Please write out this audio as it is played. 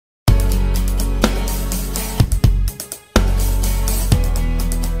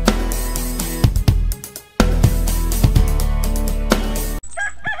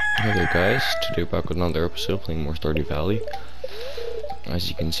guys, today we're back with another episode playing more Stardew Valley. As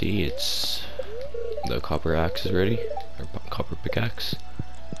you can see, it's the copper axe is ready, or copper pickaxe.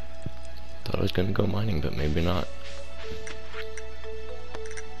 Thought I was gonna go mining, but maybe not.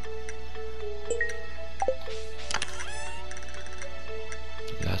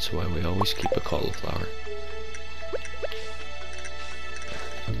 That's why we always keep a cauliflower.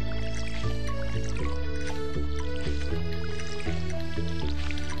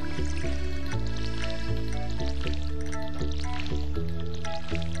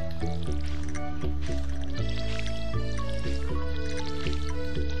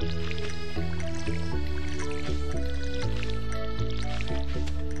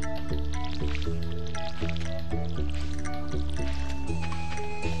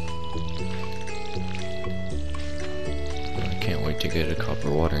 Can't wait to get a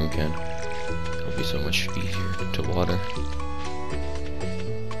copper watering can. It'll be so much easier to water.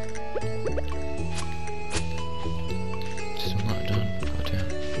 Still not done. Oh damn.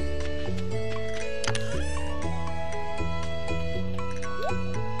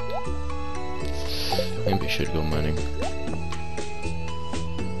 Maybe I should go mining.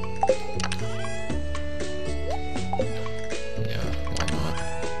 Yeah, why not?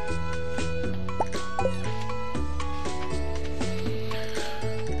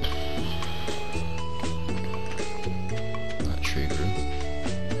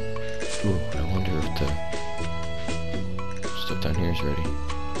 Ooh, I wonder if the stuff down here is ready.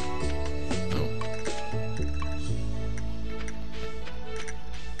 No.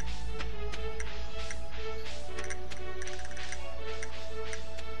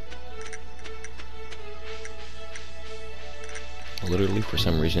 Literally, for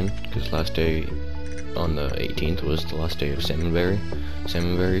some reason, because last day on the 18th was the last day of salmon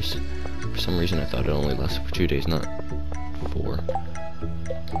berries. For some reason, I thought it only lasted for 2 days, not 4.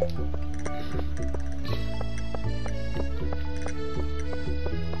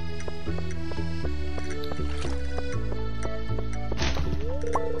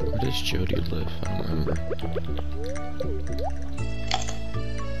 Where does Jody live? I don't remember.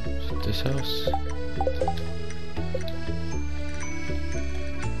 Is it this house?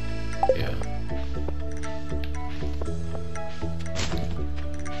 Yeah.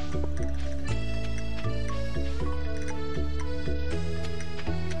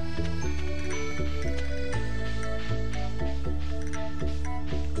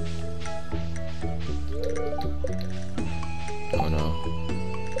 Oh no.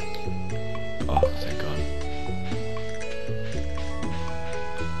 Oh, thank God.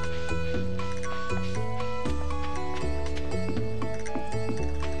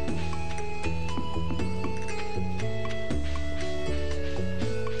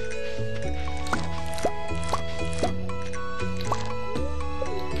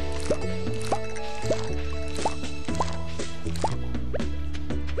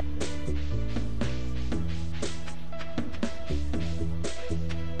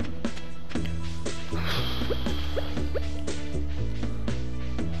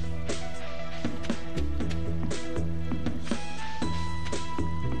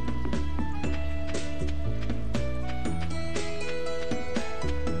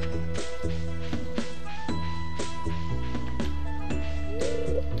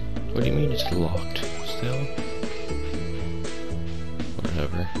 What do you mean it's locked? Still?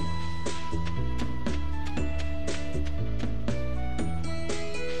 Whatever.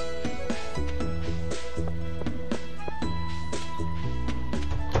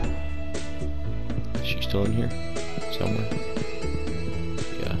 Is she still in here? Somewhere?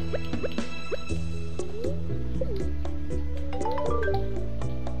 Yeah.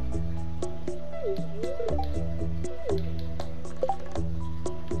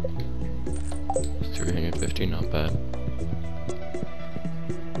 $350, not bad.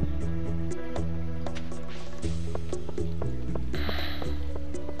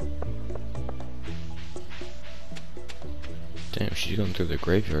 Damn, she's going through the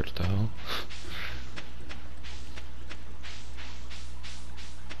graveyard, what the hell?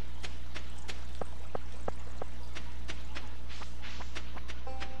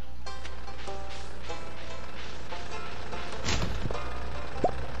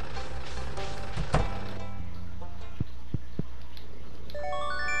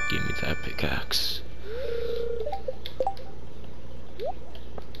 Give me that pickaxe.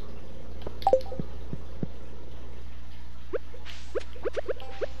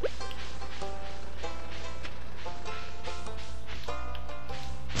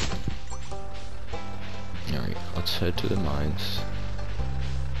 Alright, let's head to the mines.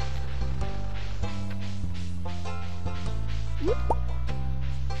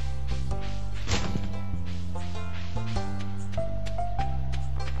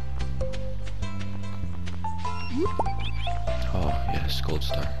 Oh, yes, gold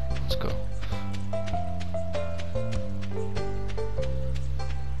star. Let's go.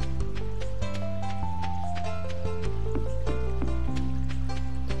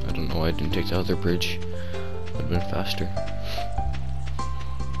 I don't know why I didn't take the other bridge. Would have been faster.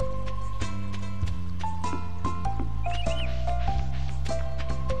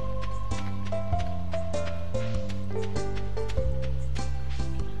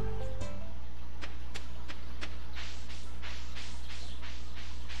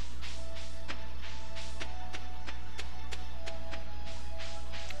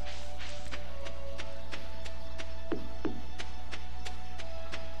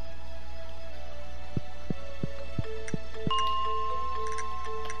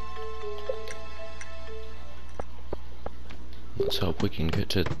 Let's hope we can get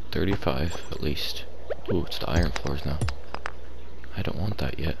to 35 at least. Ooh, it's the iron floors now. I don't want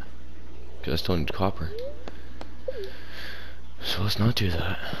that yet, because I still need copper. So let's not do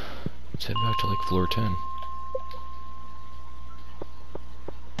that. Let's head back to like floor 10.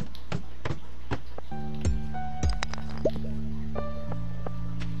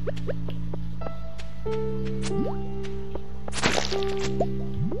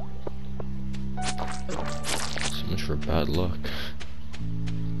 So much for bad luck.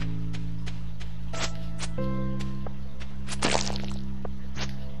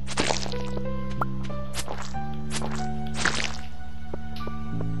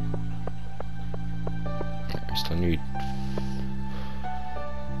 I still need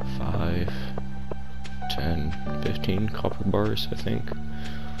 5, 10, 15 copper bars, I think.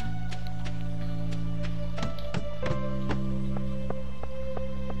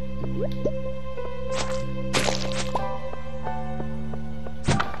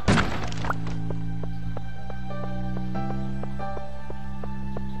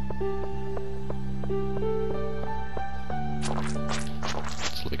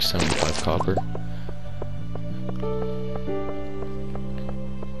 It's like 75 copper.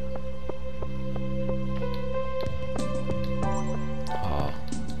 Oh,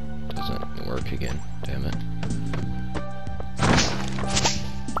 doesn't work again, damn it.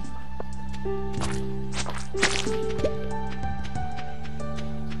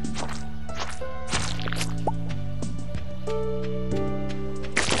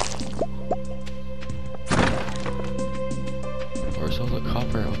 Where's all the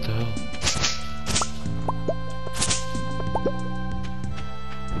copper? What the hell?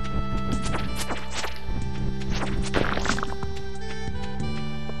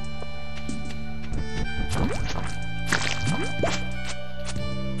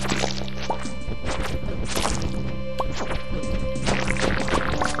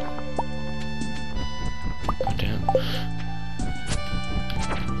 Oh, damn.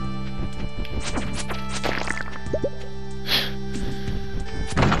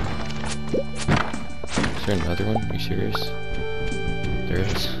 Is there another one? Are you serious? There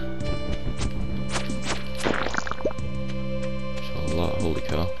is. There's a lot, holy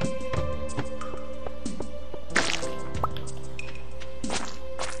cow.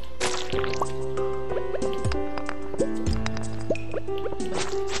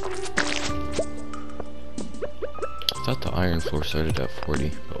 I thought the iron floor started at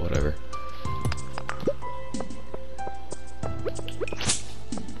 40, but whatever.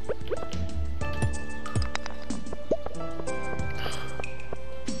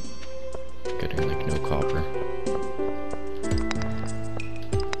 Getting like no copper.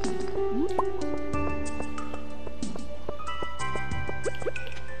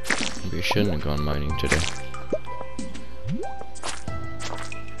 Maybe I shouldn't have gone mining today.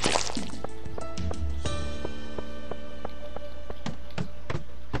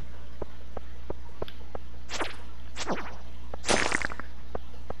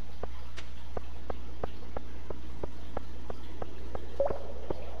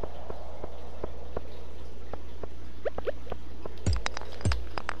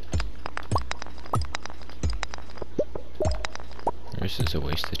 This is a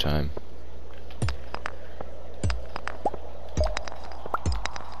waste of time.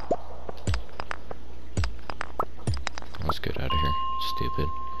 Let's get out of here. Stupid.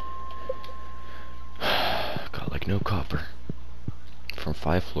 Got like no copper. From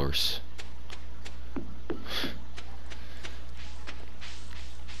 5 floors.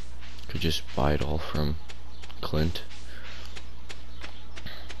 Could just buy it all from Clint.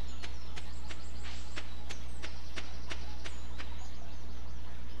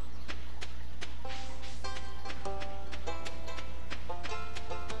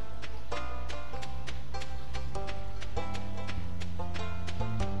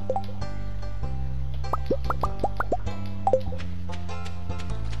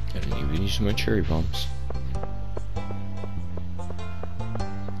 use my cherry bombs.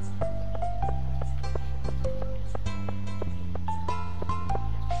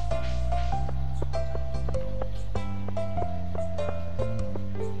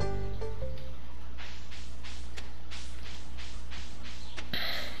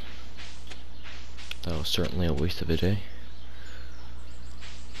 That was certainly a waste of a day.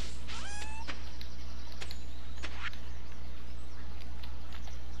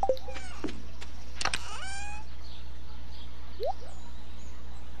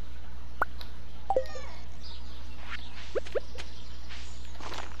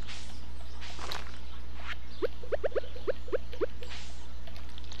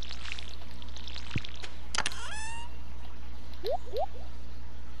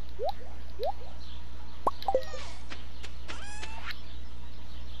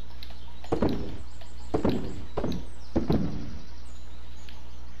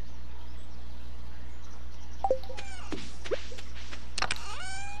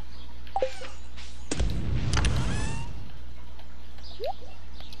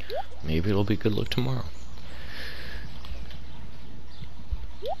 Maybe it'll be good luck tomorrow.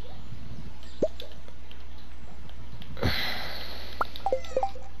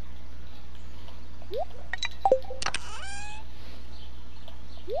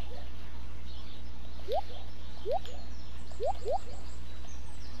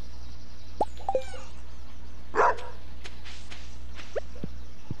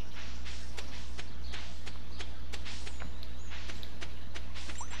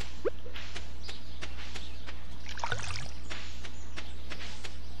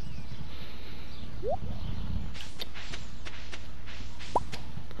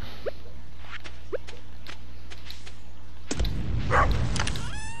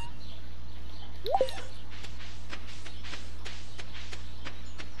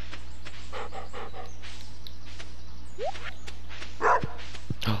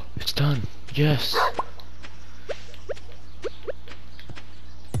 Oh, it's done. Yes.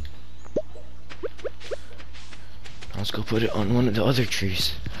 Let's go put it on one of the other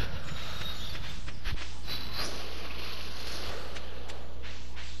trees.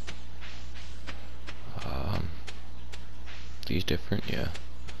 These different? Yeah.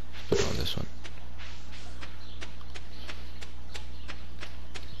 Let's put it on this one.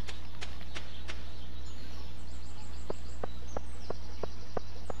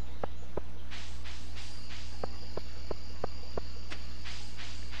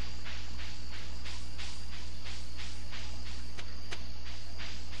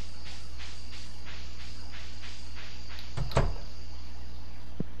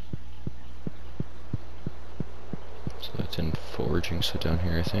 So that's in foraging, so down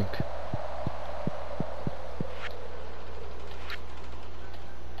here I think.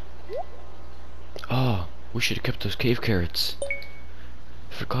 Oh, we should have kept those cave carrots.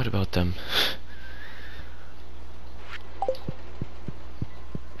 Forgot about them.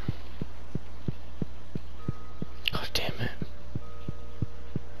 God damn it.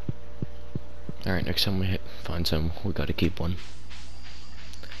 Alright, next time we find some, we gotta keep one.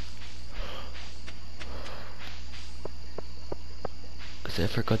 I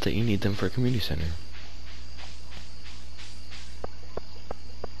forgot that you need them for a community center.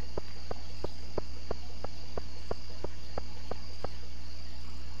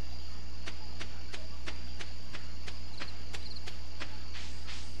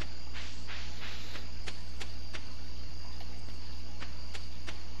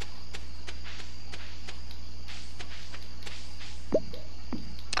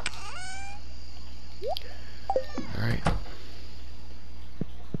 Alright.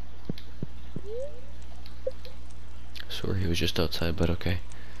 Sorry, he was just outside, but okay.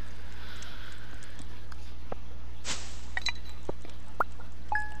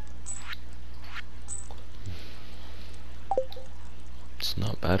 It's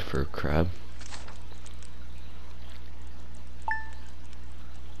not bad for a crab.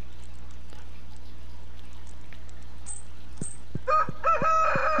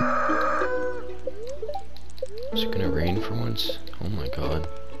 Is it gonna rain for once? Oh my god.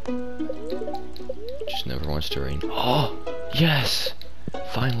 Just never wants to rain. Oh, yes!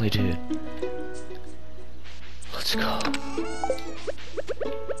 Finally did. Let's go.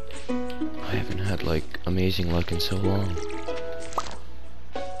 I haven't had like amazing luck in so long.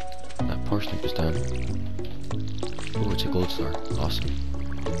 That parsnip is done. Oh, it's a gold star. Awesome.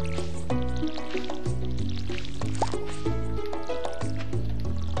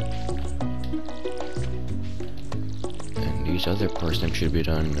 And these other parsnips should be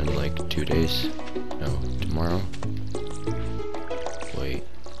done in like 2 days. No, tomorrow. Wait.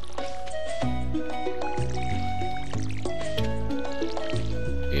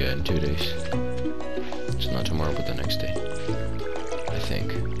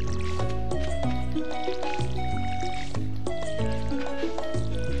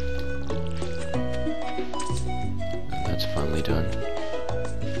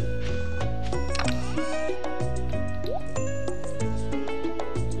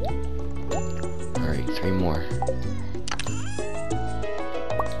 3 more.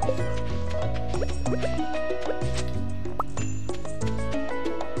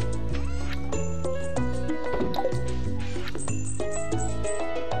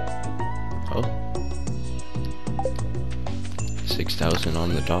 Oh. 6,000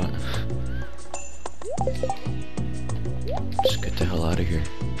 on the dot. Let's get the hell out of here.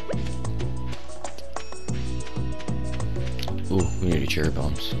 Ooh, we need cherry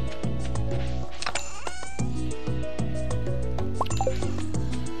bombs.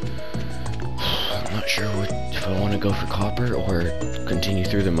 I'm not sure if I want to go for copper or continue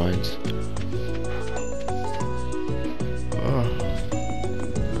through the mines.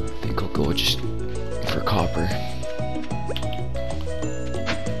 I think I'll go just for copper.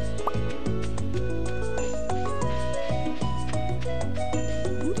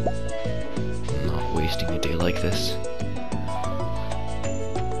 I'm not wasting a day like this.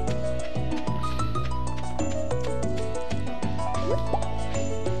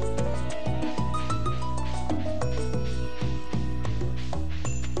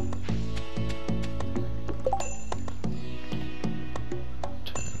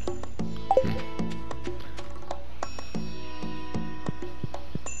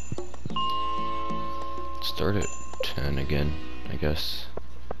 Start at 10 again, I guess.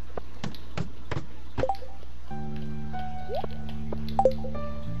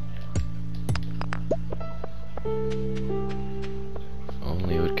 If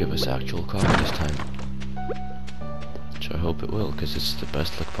only it would give us actual copper this time. Which I hope it will, because it's the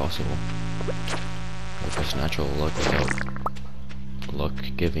best luck possible. Or best natural luck without luck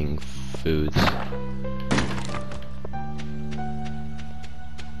giving foods.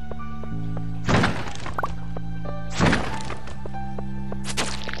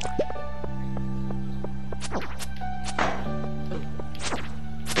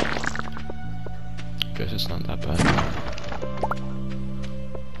 Guess it's not that bad.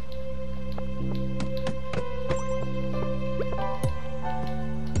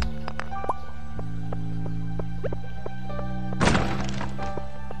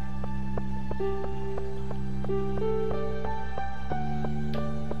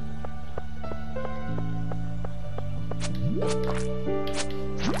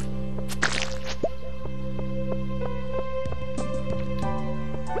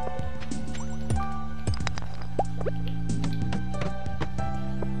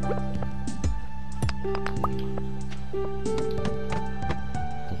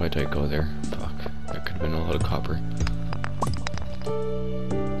 Why did I go there? Fuck. That could have been a lot of copper.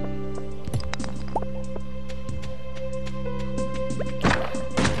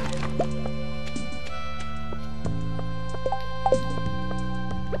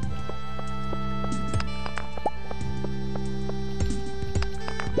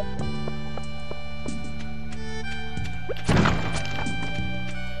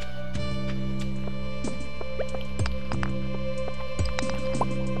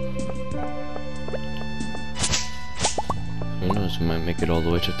 Who knows, we might make it all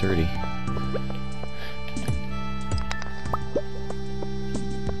the way to 30.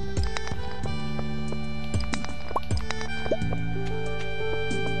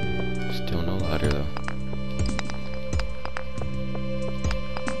 Still no ladder though.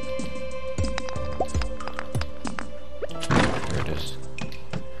 There it is.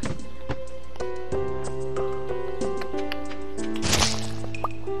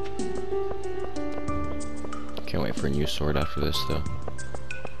 Can't wait for a new sword after this though.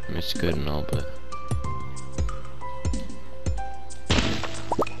 I mean, it's good and all, but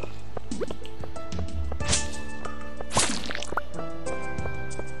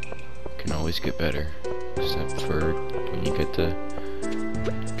can always get better. Except for when you get the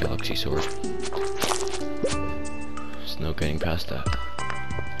galaxy sword. There's no getting past that.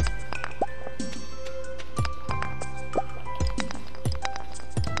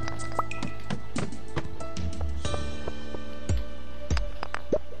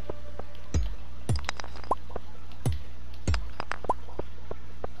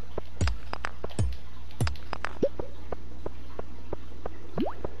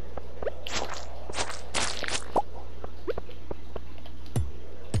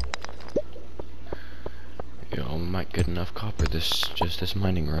 I might get enough copper just this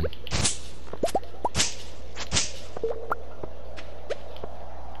mining run.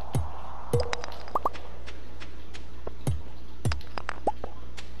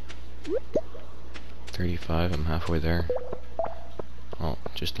 $35, I'm halfway there. Oh,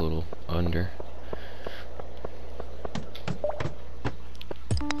 just a little under.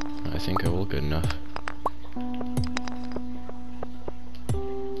 I think I will get enough.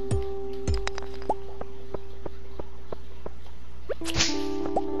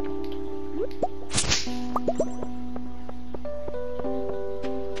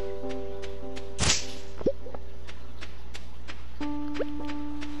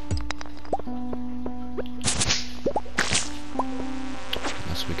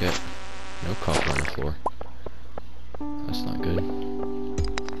 So we get no copper on the floor. That's not good.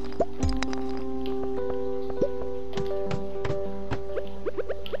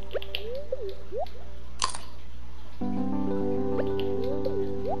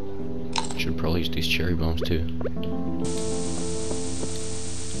 Should probably use these cherry bombs too.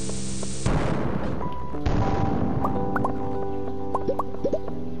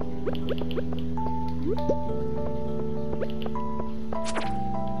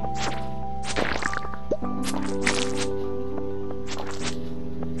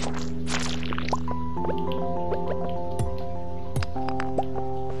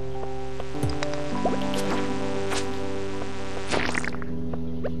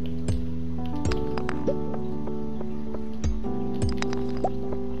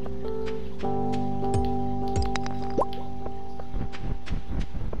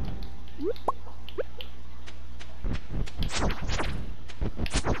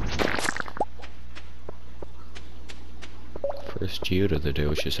 First geode of the day,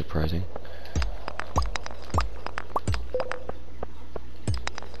 which is surprising.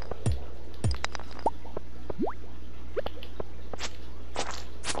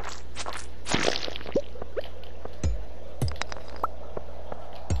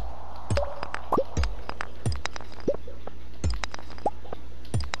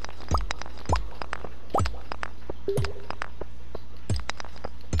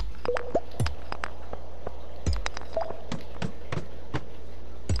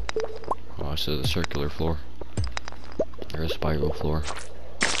 Oh, this is a circular floor. Or a spiral floor.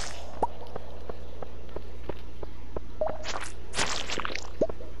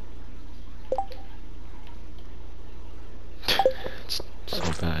 It's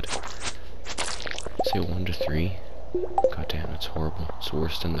so bad. Say 1 to 3. God damn, it's horrible. It's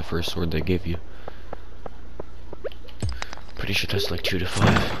worse than the first sword they gave you. Pretty sure that's like 2 to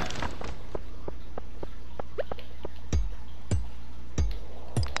 5.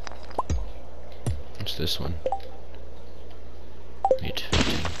 What's this one? 8 to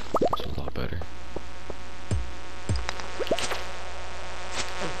 15. That's a lot better.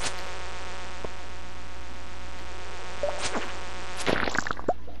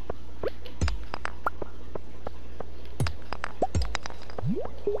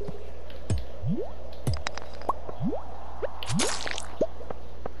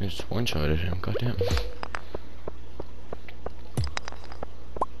 I just one-shotted him, goddamn.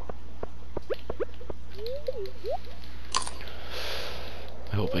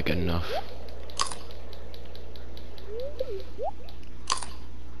 I hope I get enough.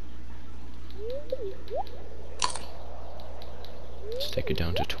 Let's take it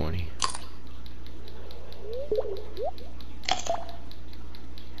down to 20.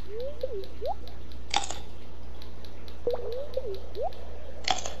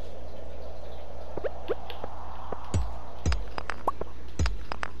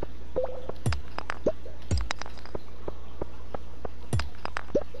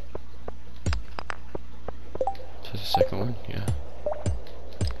 Is this the second one? Yeah.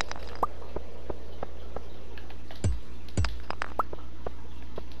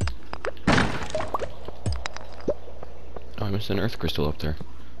 Oh, I missed an earth crystal up there.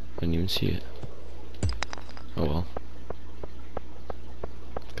 Didn't even see it. Oh well.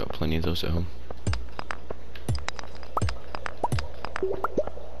 Got plenty of those at home.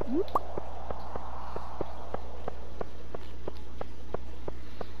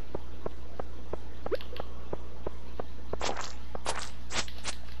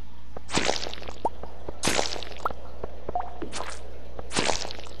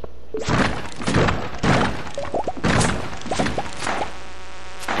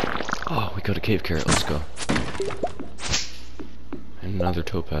 Oh, we got a cave carrot, let's go. And another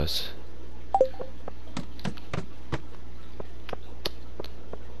topaz.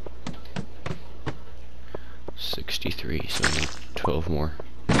 $63, so I need 12 more.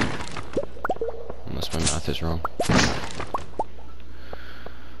 Unless my math is wrong.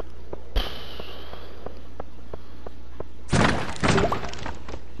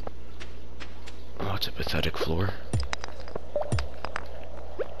 Oh, it's a pathetic floor.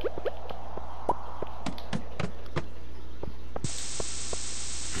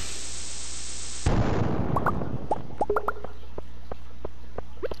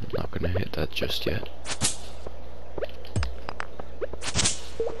 I'm not gonna hit that just yet.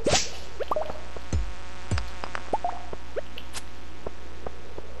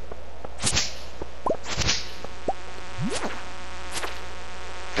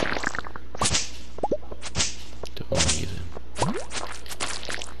 Don't need it.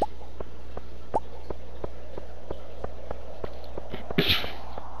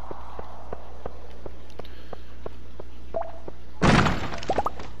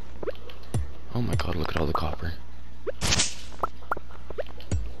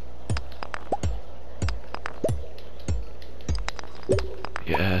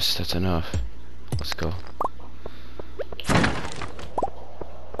 Yes, that's enough. Let's go.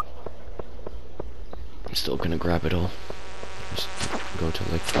 I'm still gonna grab it all. Just go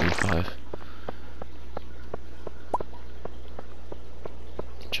to like 25.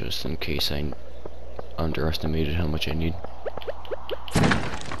 Just in case I underestimated how much I need.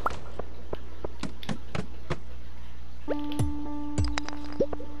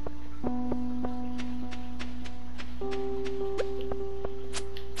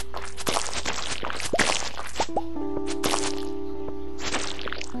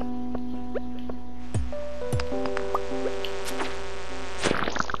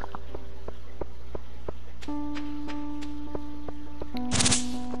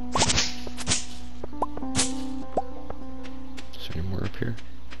 Any more up here?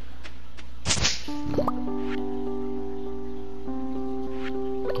 No.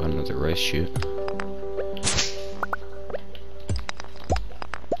 Got another rice shoot.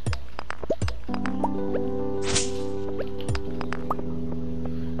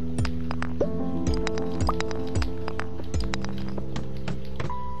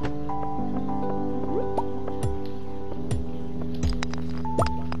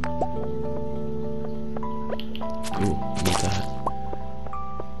 Ooh, need that.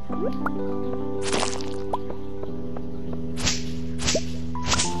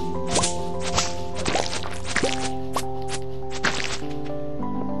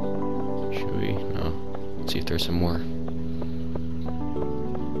 Should we? No. Let's see if there's some more.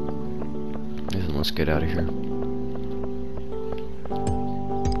 Then let's get out of here.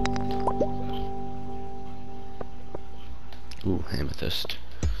 Ooh, amethyst.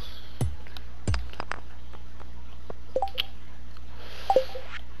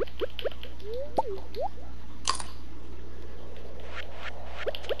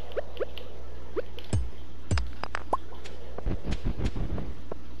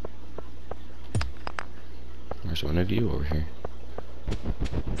 There's one of you over here.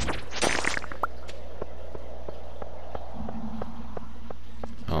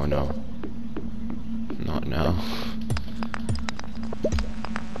 Oh no. Not now.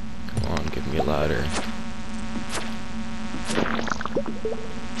 Come on, give me a ladder.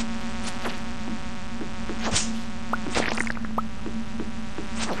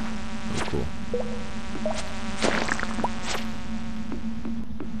 Oh, cool.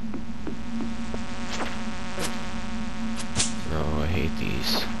 Bro, I hate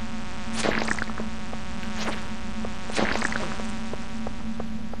these.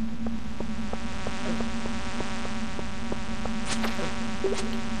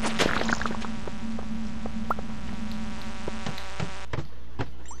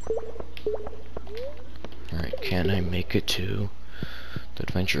 Alright, can I make it to the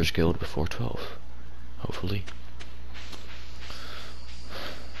Adventurers Guild before 12? Hopefully.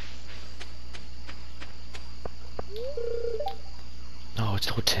 Oh, it's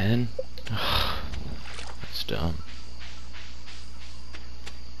still 10? That's dumb.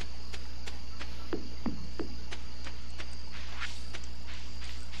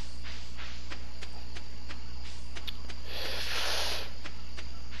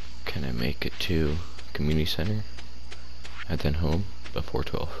 Can I make it to community center and then home before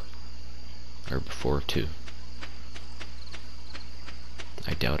 12? Or before 2?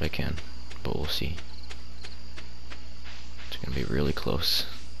 I doubt I can, but we'll see. It's gonna be really close.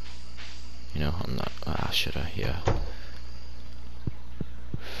 You know, I'm not. Should I? Yeah.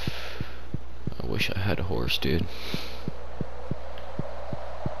 I wish I had a horse, dude.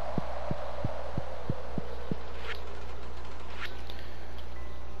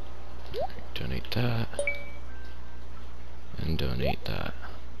 Donate that. And donate that.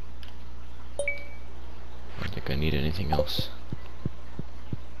 I don't think I need anything else.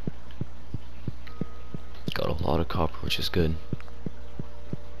 Got a lot of copper, which is good.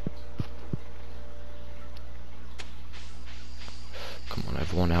 Come on, I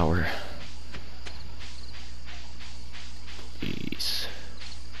have 1 hour. Please.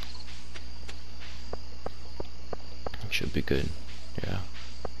 Should be good. Yeah.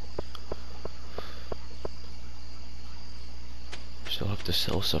 Still have to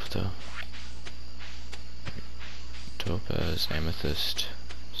sell stuff though. Topaz, amethyst.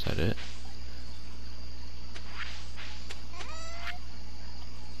 Is that it?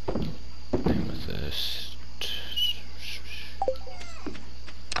 Amethyst.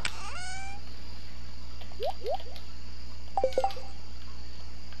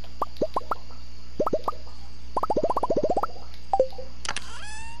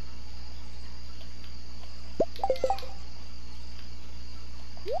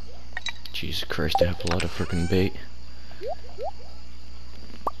 Jesus Christ, I have a lot of freaking bait.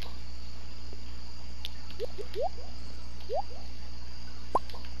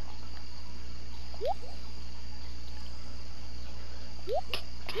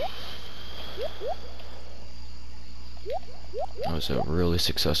 That was a really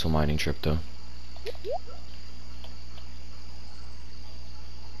successful mining trip though.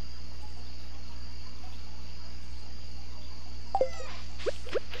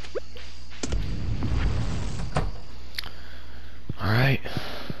 Alright.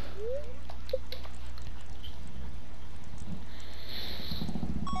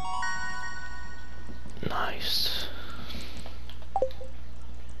 Nice.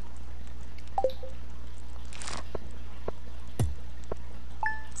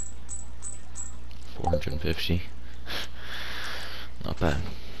 $450. Not bad.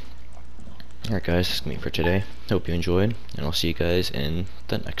 Alright guys, that's me for today. Hope you enjoyed, and I'll see you guys in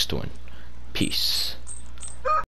the next one. Peace.